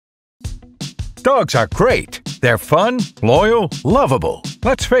Dogs are great. They're fun, loyal, lovable.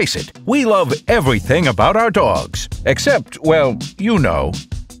 Let's face it, we love everything about our dogs. Except, well, you know.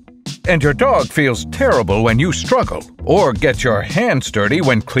 And your dog feels terrible when you struggle, or gets your hands dirty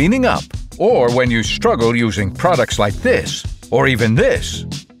when cleaning up, or when you struggle using products like this, or even this.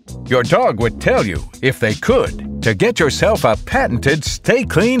 Your dog would tell you, if they could, to get yourself a patented Stay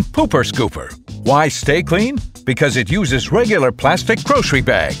Clean Pooper Scooper. Why Stay Clean? Because it uses regular plastic grocery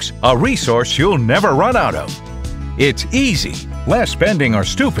bags, a resource you'll never run out of. It's easy, less bending or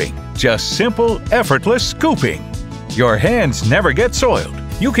stooping, just simple, effortless scooping. Your hands never get soiled.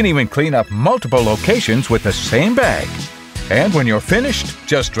 You can even clean up multiple locations with the same bag. And when you're finished,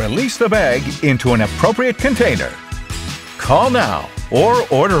 just release the bag into an appropriate container. Call now or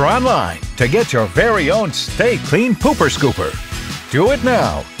order online to get your very own Stay Clean Pooper Scooper. Do it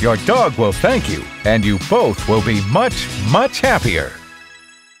now. Your dog will thank you, and you both will be much, much happier.